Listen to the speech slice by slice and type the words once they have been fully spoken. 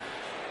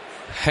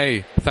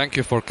Hey, thank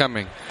you for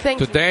coming. Thank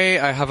you. Today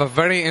I have a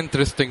very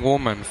interesting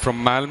woman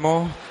from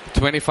Malmo,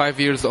 25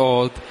 years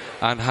old,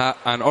 and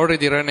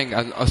already running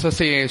an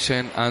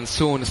association and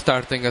soon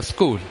starting a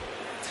school.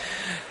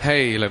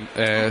 Hey,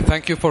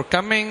 thank you for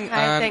coming.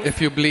 Hi, and thanks.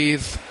 if you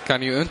please,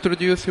 can you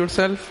introduce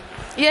yourself?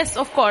 Yes,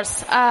 of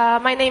course.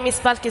 My name is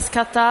Balqis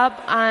Khattab.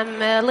 I'm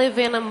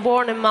living and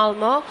born in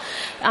Malmo.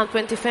 I'm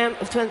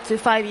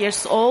 25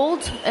 years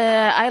old.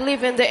 I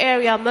live in the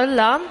area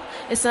Möllan.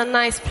 It's a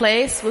nice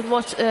place with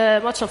much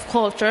of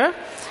culture.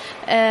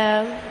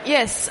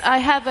 Yes, I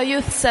have a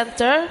youth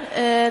center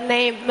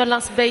named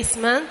Möllan's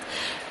Basement.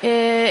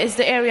 It's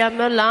the area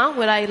Möllan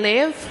where I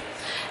live.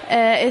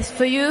 It's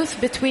for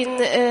youth between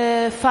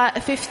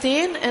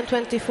 15 and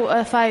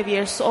 25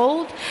 years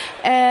old.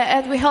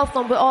 And we help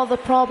them with all the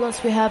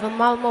problems we have in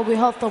Malmo. We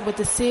help them with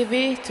the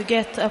CV to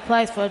get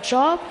applied for a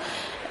job.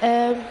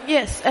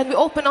 Yes, and we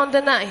open on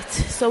the night.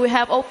 So we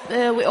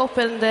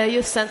open the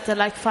youth center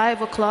like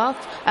 5 o'clock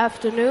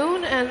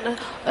afternoon and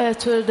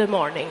to the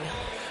morning.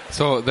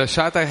 So the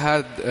chat I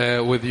had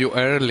with you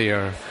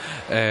earlier,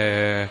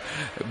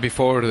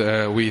 before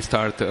we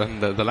start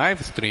on the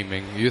live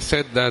streaming, you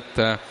said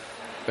that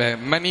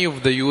many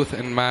of the youth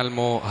in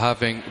Malmo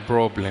having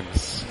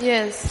problems.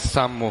 Yes.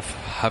 Some of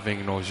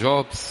having no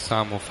jobs,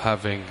 some of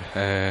having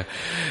a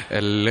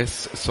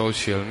less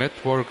social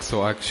network.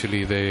 So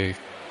actually they,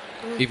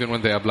 even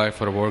when they apply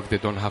for work, they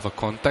don't have a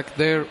contact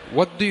there.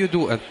 What do you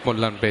do at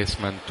Möllan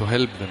Basement to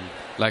help them,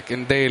 like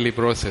in daily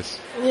process?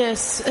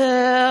 Yes,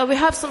 we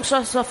have some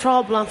sorts of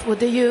problems with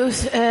the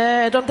youth.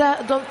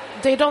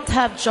 They don't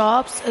have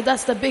jobs.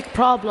 That's the big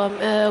problem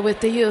with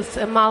the youth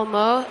in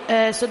Malmo.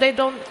 So they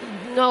don't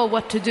know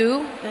what to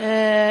do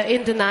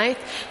in the night.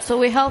 So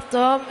we help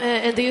them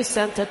in the youth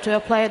center to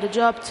apply the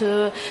job,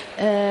 to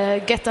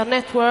get a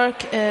network,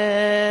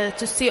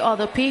 to see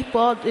other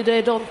people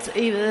they don't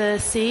even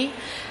see.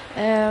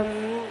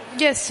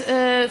 Yes,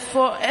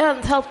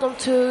 and help them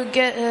to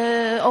get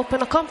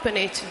open a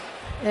company.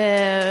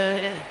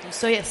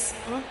 So yes.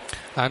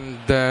 And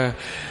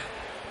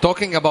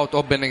talking about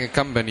opening a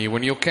company,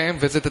 when you came,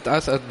 visited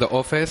us at the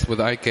office with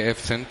IKF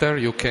Center,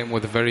 you came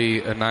with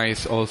very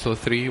nice also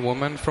 3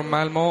 women from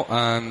Malmo,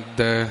 and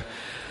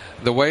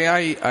the way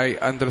I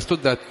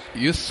understood that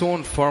you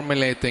soon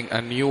formulating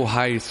a new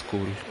high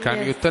school.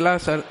 Can you tell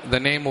us the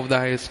name of the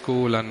high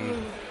school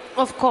and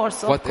of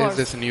course, what is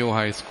this new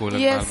high school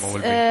in Malmo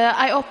will be?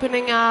 I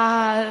opening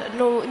a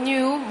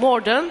new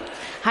modern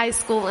high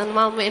school in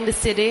Malmo in the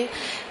city.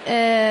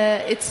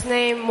 It's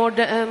named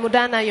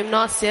Moderna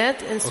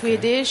Gymnasiet in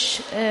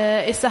Swedish.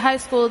 It's a high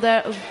school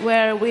there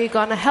where we're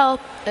gonna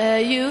help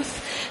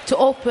youth to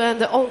open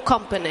their own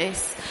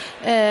companies.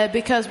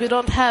 Because we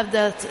don't have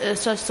that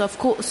such of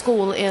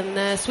school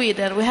in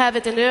Sweden. We have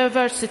it in the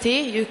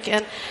university. You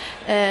can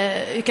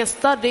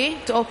study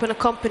to open a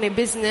company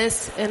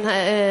business in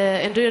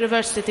the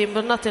university,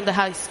 but not in the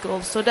high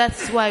school. So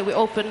that's why we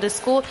opened the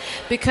school,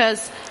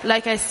 because,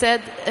 like I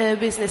said,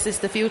 business is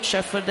the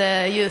future for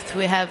the youth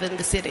we have in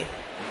the city.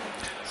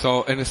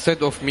 So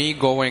instead of me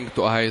going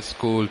to a high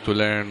school to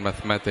learn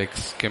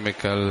mathematics,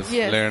 chemicals,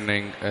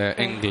 learning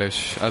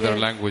English, other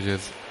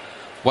languages,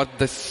 what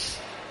this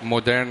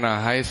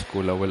Moderna high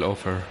school will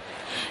offer?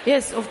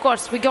 Yes, of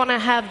course. We're going to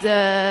have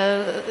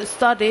the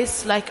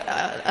studies like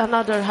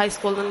another high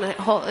school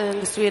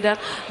in Sweden,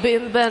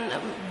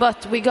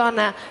 but we're going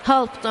to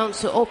help them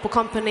to open a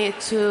company,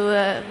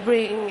 to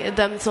bring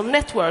them some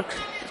network,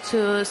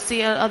 to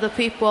see other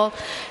people,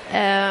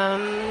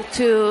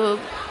 to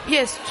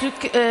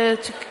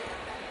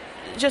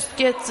just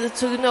get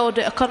to know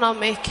the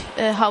economic,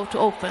 how to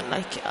open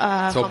so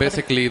company.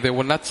 Basically they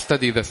will not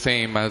study the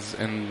same as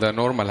in the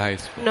normal high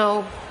school.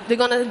 No, they're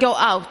going to go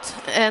out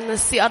and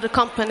see other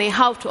company,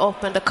 how to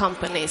open the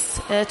companies,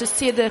 to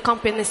see the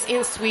companies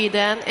in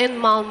Sweden, in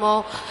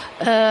Malmo.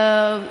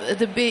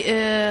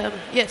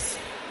 Yes,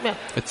 yeah.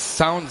 It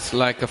sounds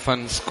like a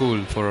fun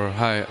school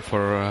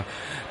for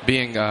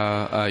being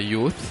a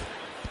youth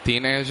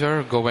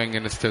teenager, going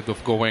instead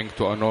of going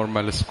to a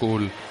normal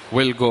school,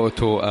 will go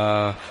to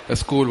a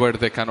school where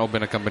they can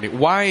open a company.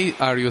 Why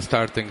are you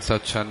starting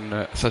such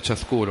a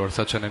school or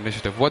such an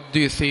initiative? What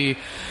do you see?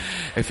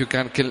 If you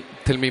can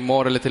tell me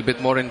a little bit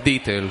more in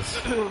details.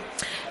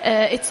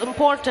 It's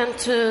important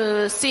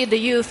to see the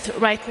youth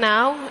right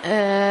now.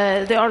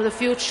 They are the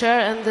future,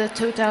 and the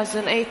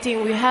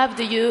 2018 we have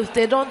the youth.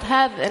 They don't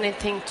have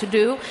anything to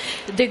do.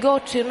 They go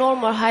to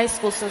normal high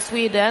schools in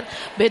Sweden,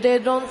 but they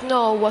don't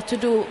know what to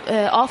do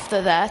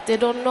after that. They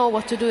don't know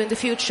what to do in the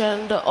future.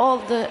 And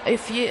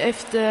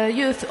if the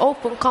youth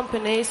open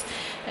companies,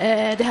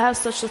 they have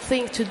such a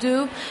thing to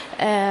do.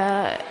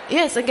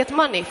 Yes, and get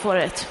money for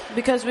it,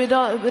 because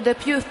the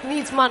youth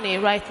needs money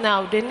right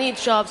now. They need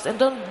jobs and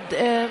don't.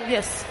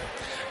 Yes.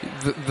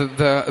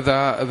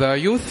 The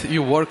youth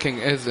you working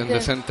is in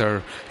the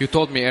center. You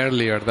told me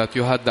earlier that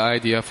you had the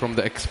idea from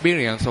the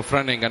experience of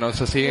running an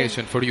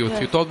association for youth.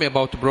 You told me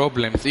about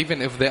problems,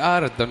 even if they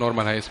are at the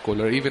normal high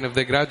school or even if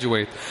they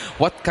graduate.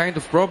 What kind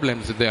of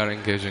problems they are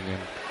engaging in?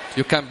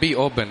 You can be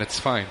open, it's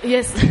fine.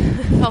 Yes,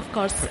 of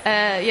course.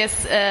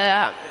 Yes,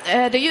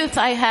 the youth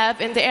I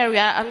have in the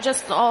area,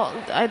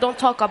 I don't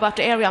talk about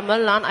the area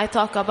Möllan, I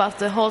talk about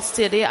the whole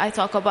city, I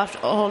talk about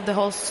the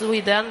whole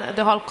Sweden,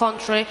 the whole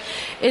country.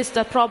 It's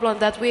the problem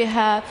that we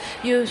have.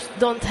 Youth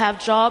don't have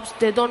jobs,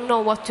 they don't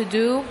know what to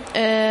do.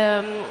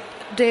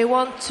 They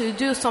want to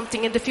do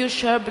something in the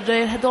future, but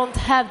they don't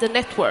have the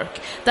network.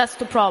 That's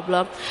the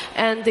problem.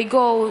 And they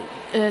go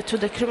to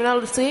the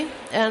criminality,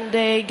 and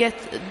they get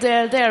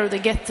they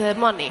get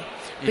money.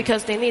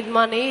 Because they need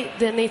money,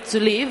 they need to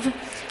live,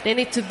 they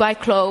need to buy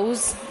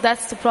clothes.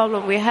 That's the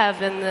problem we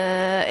have in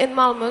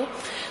Malmö.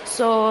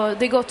 So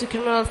they go to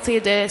criminality,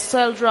 they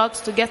sell drugs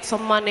to get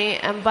some money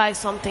and buy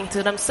something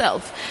to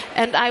themselves.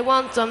 And I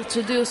want them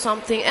to do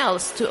something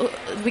else,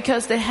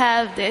 because they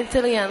have the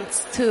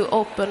intelligence to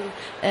open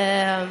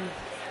a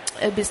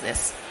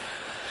business.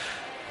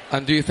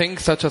 And do you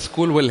think such a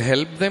school will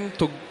help them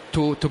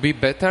to be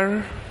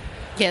better?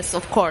 Yes,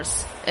 of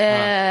course.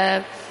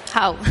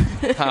 How?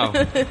 How?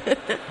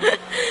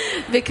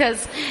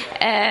 Because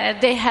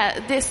they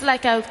have this,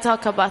 like I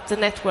talk about the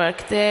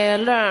network. They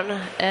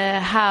learn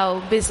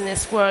how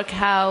business work,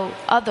 how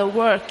other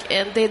work,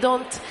 and they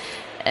don't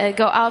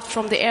go out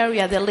from the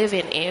area they're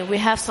living in. We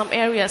have some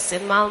areas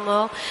in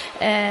Malmö.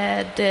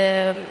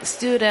 The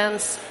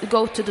students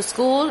go to the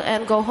school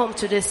and go home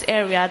to this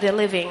area they're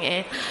living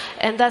in,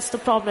 and that's the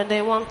problem.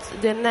 They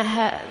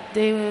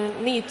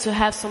need to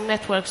have some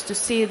networks to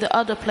see the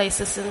other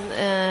places,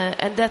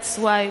 and that's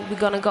why we're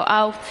gonna go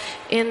out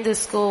in the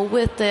school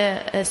with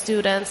the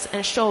students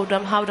and show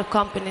them how the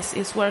companies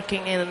is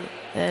working in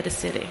the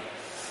city.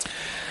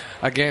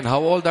 Again,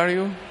 how old are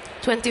you?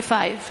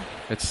 25.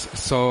 It's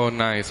so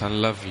nice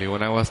and lovely.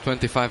 When I was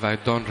 25, I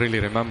don't really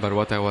remember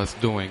what I was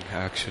doing,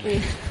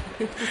 actually.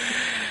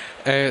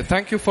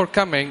 Thank you for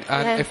coming.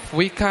 And if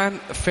we can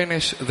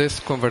finish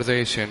this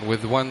conversation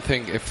with one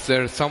thing, if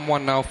there's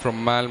someone now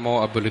from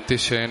Malmö, a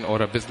politician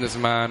or a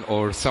businessman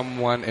or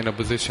someone in a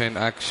position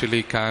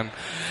actually can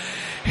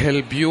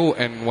help you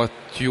in what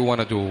you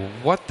want to do,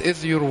 what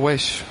is your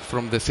wish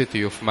from the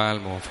city of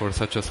Malmö for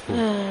such a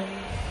school?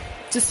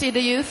 To see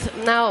the youth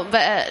now,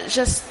 but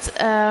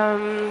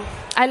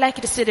I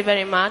like the city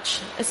very much.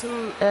 It's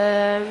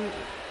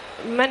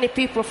many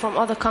people from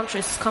other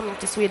countries coming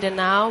to Sweden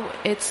now.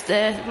 It's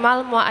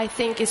Malmö, I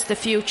think, is the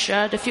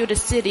future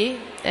city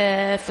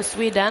for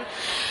Sweden.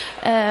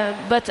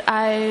 But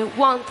I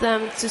want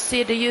them to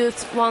see the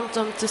youth, want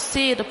them to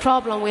see the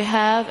problem we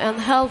have and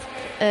help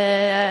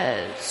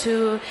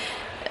to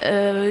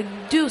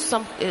do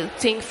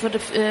something for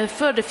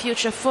the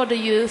future, for the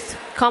youth,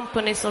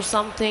 companies or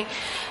something.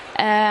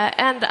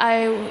 And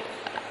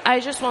I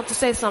just want to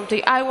say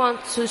something. I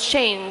want to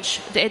change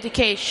the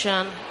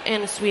education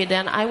in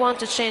Sweden. I want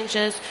to change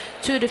it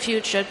to the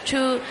future,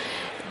 to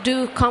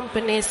do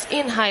companies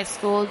in high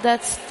school.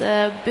 That's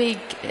the big...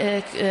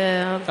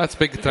 that's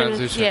big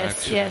transition, yes,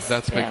 actually. Yes,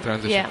 that's big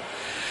transition. Yeah.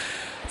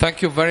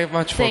 Thank you very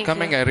much for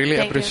coming. I really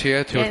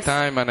appreciate your yes.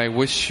 time, and I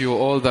wish you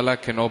all the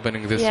luck in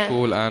opening this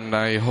school, and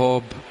I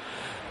hope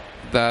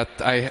that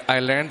I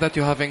learned that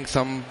you're having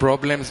some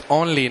problems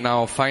only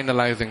now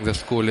finalizing the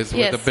school is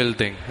with the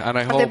building, and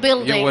I hope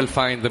you will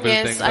find the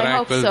building, the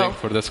right building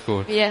for the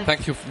school. Yeah.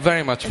 Thank you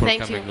very much for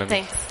coming.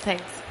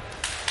 Thanks.